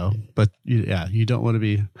 but you don't want to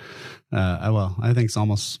be, I think it's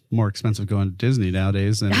almost more expensive going to Disney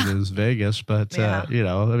nowadays than it is Vegas. But, some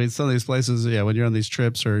of these places, when you're on these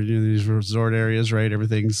trips or these resort areas, right,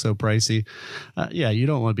 everything's so pricey. You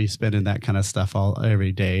don't want to be spending that kind of stuff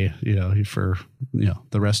every day, for,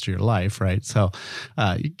 the rest of your life, right? So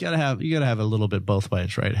you gotta have a little bit both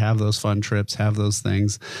ways, right? Have those fun trips, have those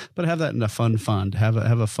things, but have that in a fun fund. Have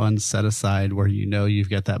a fund set aside where you've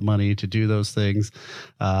got that money to do those things,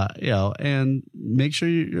 and make sure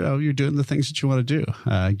you're doing the things that you want to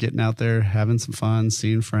do, getting out there, having some fun,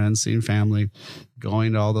 seeing friends, seeing family,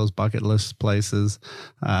 going to all those bucket list places,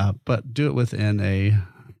 but do it within a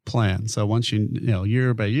plan. So once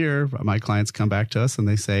year by year, my clients come back to us and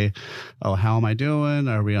they say, "Oh, how am I doing?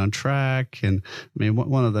 Are we on track?" And I mean,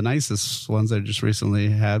 one of the nicest ones I just recently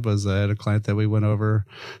had was I had a client that we went over,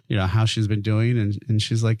 how she's been doing, and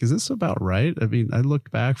she's like, "Is this about right?" I mean, I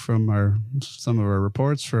looked back from some of our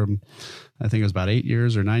reports from, I think it was about 8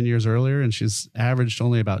 years or 9 years earlier, and she's averaged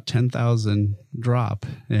only about 10,000 drop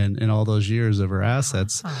in all those years of her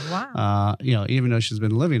assets. Oh, wow. Even though she's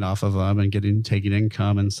been living off of them and taking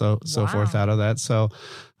income and so forth out of that. So,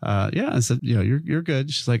 I said, you're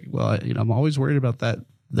good. She's like, well, I'm always worried about that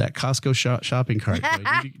Costco shopping cart.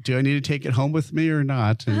 Do I need to take it home with me or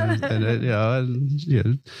not? And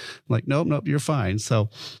like, nope, you're fine. So,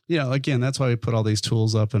 again, that's why we put all these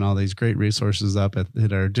tools up and all these great resources up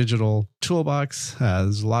at our digital toolbox.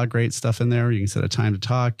 There's a lot of great stuff in there. You can set a time to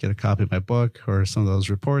talk, get a copy of my book or some of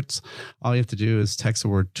those reports. All you have to do is text the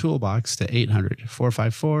word toolbox to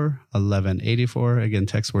 800-454-1184. Again,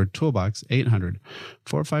 text the word toolbox,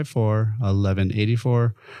 800-454-1184,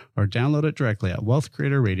 or download it directly at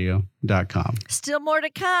wealthcreator wealthcreatorradio.com. Still more to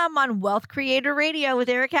come on Wealth Creator Radio with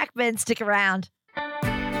Eric Heckman. Stick around.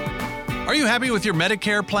 Are you happy with your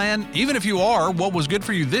Medicare plan? Even if you are, what was good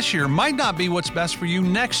for you this year might not be what's best for you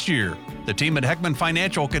next year. The team at Heckman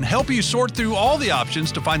Financial can help you sort through all the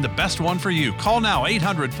options to find the best one for you. Call now,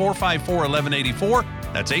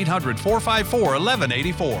 800-454-1184. That's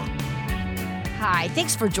 800-454-1184. Hi,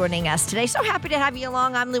 thanks for joining us today. So happy to have you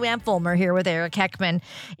along. I'm Lou Ann Fulmer here with Eric Heckman.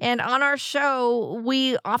 And on our show,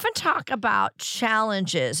 we often talk about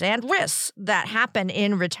challenges and risks that happen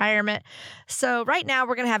in retirement. So right now,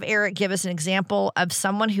 we're going to have Eric give us an example of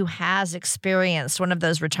someone who has experienced one of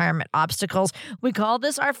those retirement obstacles. We call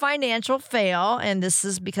this our financial fail. And this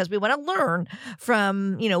is because we want to learn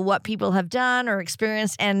from, what people have done or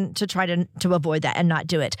experienced and to try to avoid that and not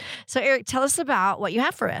do it. So Eric, tell us about what you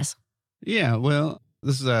have for us. Yeah, well,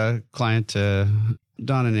 this is a client, Don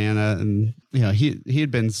and Anna, and he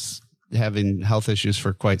had been having health issues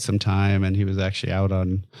for quite some time, and he was actually out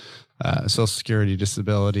on Social Security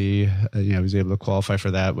disability. He was able to qualify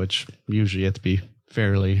for that, which usually you have to be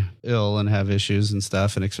fairly ill and have issues and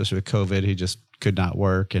stuff, and especially with COVID, he just could not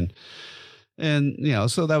work, and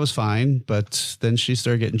so that was fine. But then she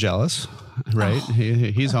started getting jealous, right? Oh.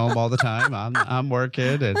 He's home all the time. I'm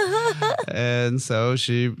working, and so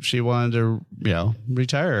she wanted to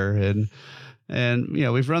retire, and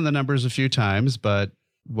we've run the numbers a few times, but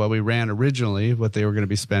what we ran originally, what they were going to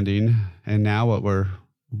be spending, and now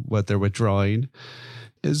what they're withdrawing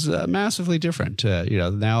is massively different.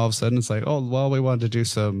 Now all of a sudden it's like, oh well, we wanted to do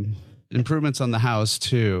some improvements on the house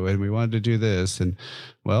too, and we wanted to do this, and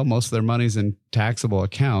most of their money's in taxable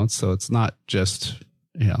accounts, so it's not just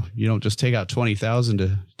you don't just take out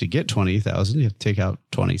 20,000 to get 20,000. You have to take out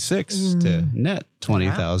 26 to net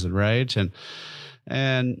 20,000, right?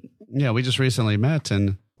 And we just recently met,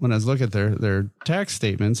 and when I was looking at their tax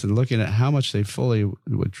statements and looking at how much they fully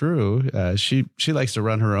withdrew, she likes to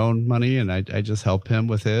run her own money, and I just help him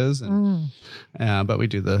with his. But we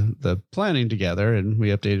do the planning together, and we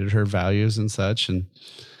updated her values and such. And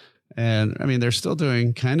I mean, they're still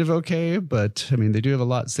doing kind of okay, but I mean, they do have a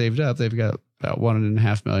lot saved up. They've got about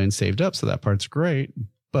 $1.5 million saved up, so that part's great.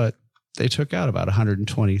 But they took out about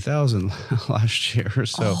 $120,000 last year,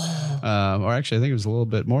 so or actually, I think it was a little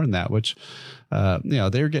bit more than that, which.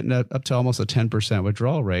 They're getting up to almost a 10%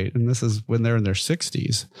 withdrawal rate, and this is when they're in their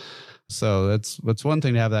 60s. So that's one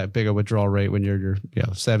thing to have that big a withdrawal rate when you're in your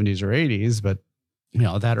 70s or 80s, but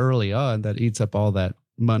that early on, that eats up all that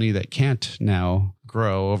money that can't now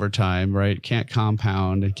grow over time, right? Can't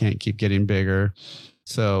compound, it can't keep getting bigger.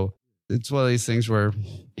 So it's one of these things where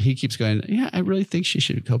he keeps going, I really think she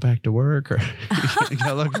should go back to work or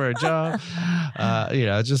go look for a job.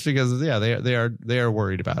 Just because, they are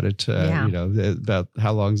worried about it, about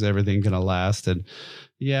how long is everything going to last. And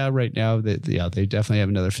right now, they definitely have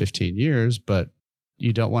another 15 years, but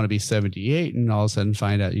you don't want to be 78 and all of a sudden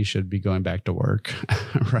find out you should be going back to work,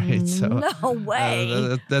 right? So no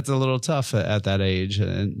way. That's a little tough at that age,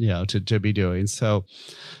 and to be doing. So,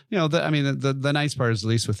 the nice part is, at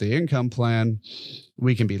least with the income plan,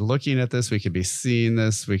 we can be looking at this, we can be seeing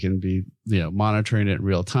this, we can be monitoring it in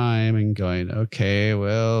real time and going, okay,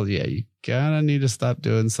 well, you kind of need to stop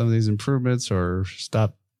doing some of these improvements or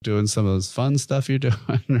stop doing some of those fun stuff you're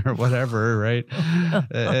doing or whatever, right?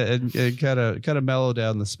 and kind of mellow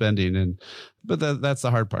down the spending. But that's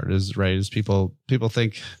the hard part is people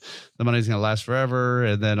think the money's going to last forever.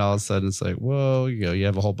 And then all of a sudden it's like, whoa, you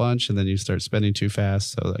have a whole bunch and then you start spending too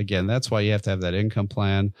fast. So again, that's why you have to have that income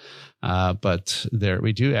plan. But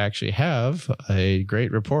we do actually have a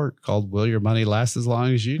great report called Will Your Money Last as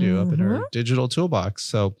Long as You Do up in our digital toolbox.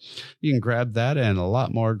 So you can grab that and a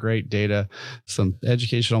lot more great data, some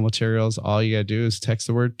educational materials. All you got to do is text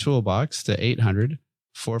the word toolbox to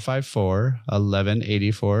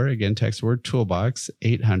 800-454-1184. Again, text the word toolbox,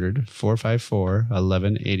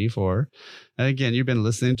 800-454-1184. And again, you've been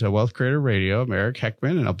listening to Wealth Creator Radio. I'm Eric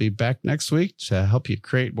Heckman, and I'll be back next week to help you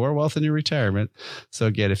create more wealth in your retirement. So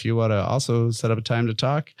again, if you want to also set up a time to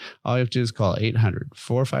talk, all you have to do is call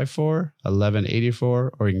 800-454-1184,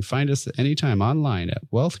 or you can find us anytime online at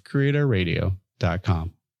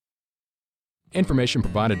wealthcreatorradio.com. Information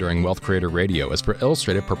provided during Wealth Creator Radio is for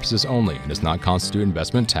illustrative purposes only and does not constitute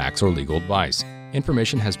investment, tax, or legal advice.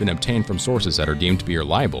 Information has been obtained from sources that are deemed to be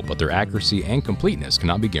reliable, but their accuracy and completeness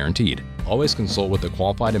cannot be guaranteed. Always consult with a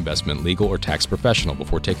qualified investment, legal, or tax professional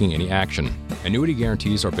before taking any action. Annuity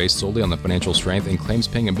guarantees are based solely on the financial strength and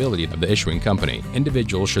claims-paying ability of the issuing company.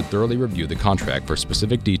 Individuals should thoroughly review the contract for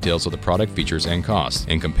specific details of the product features and costs.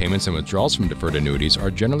 Income payments and withdrawals from deferred annuities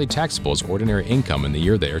are generally taxable as ordinary income in the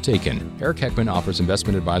year they are taken. Eric Heckman offers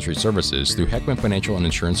investment advisory services through Heckman Financial and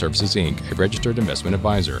Insurance Services, Inc., a registered investment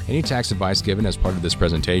advisor. Any tax advice given as part of this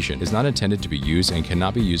presentation is not intended to be used and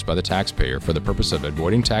cannot be used by the taxpayer for the purpose of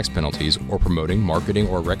avoiding tax penalties or promoting, marketing,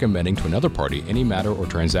 or recommending to another party any matter or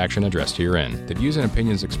transaction addressed herein. The views and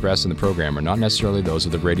opinions expressed in the program are not necessarily those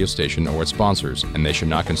of the radio station or its sponsors, and they should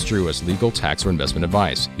not construe as legal, tax, or investment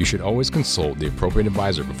advice. You should always consult the appropriate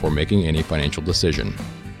advisor before making any financial decision.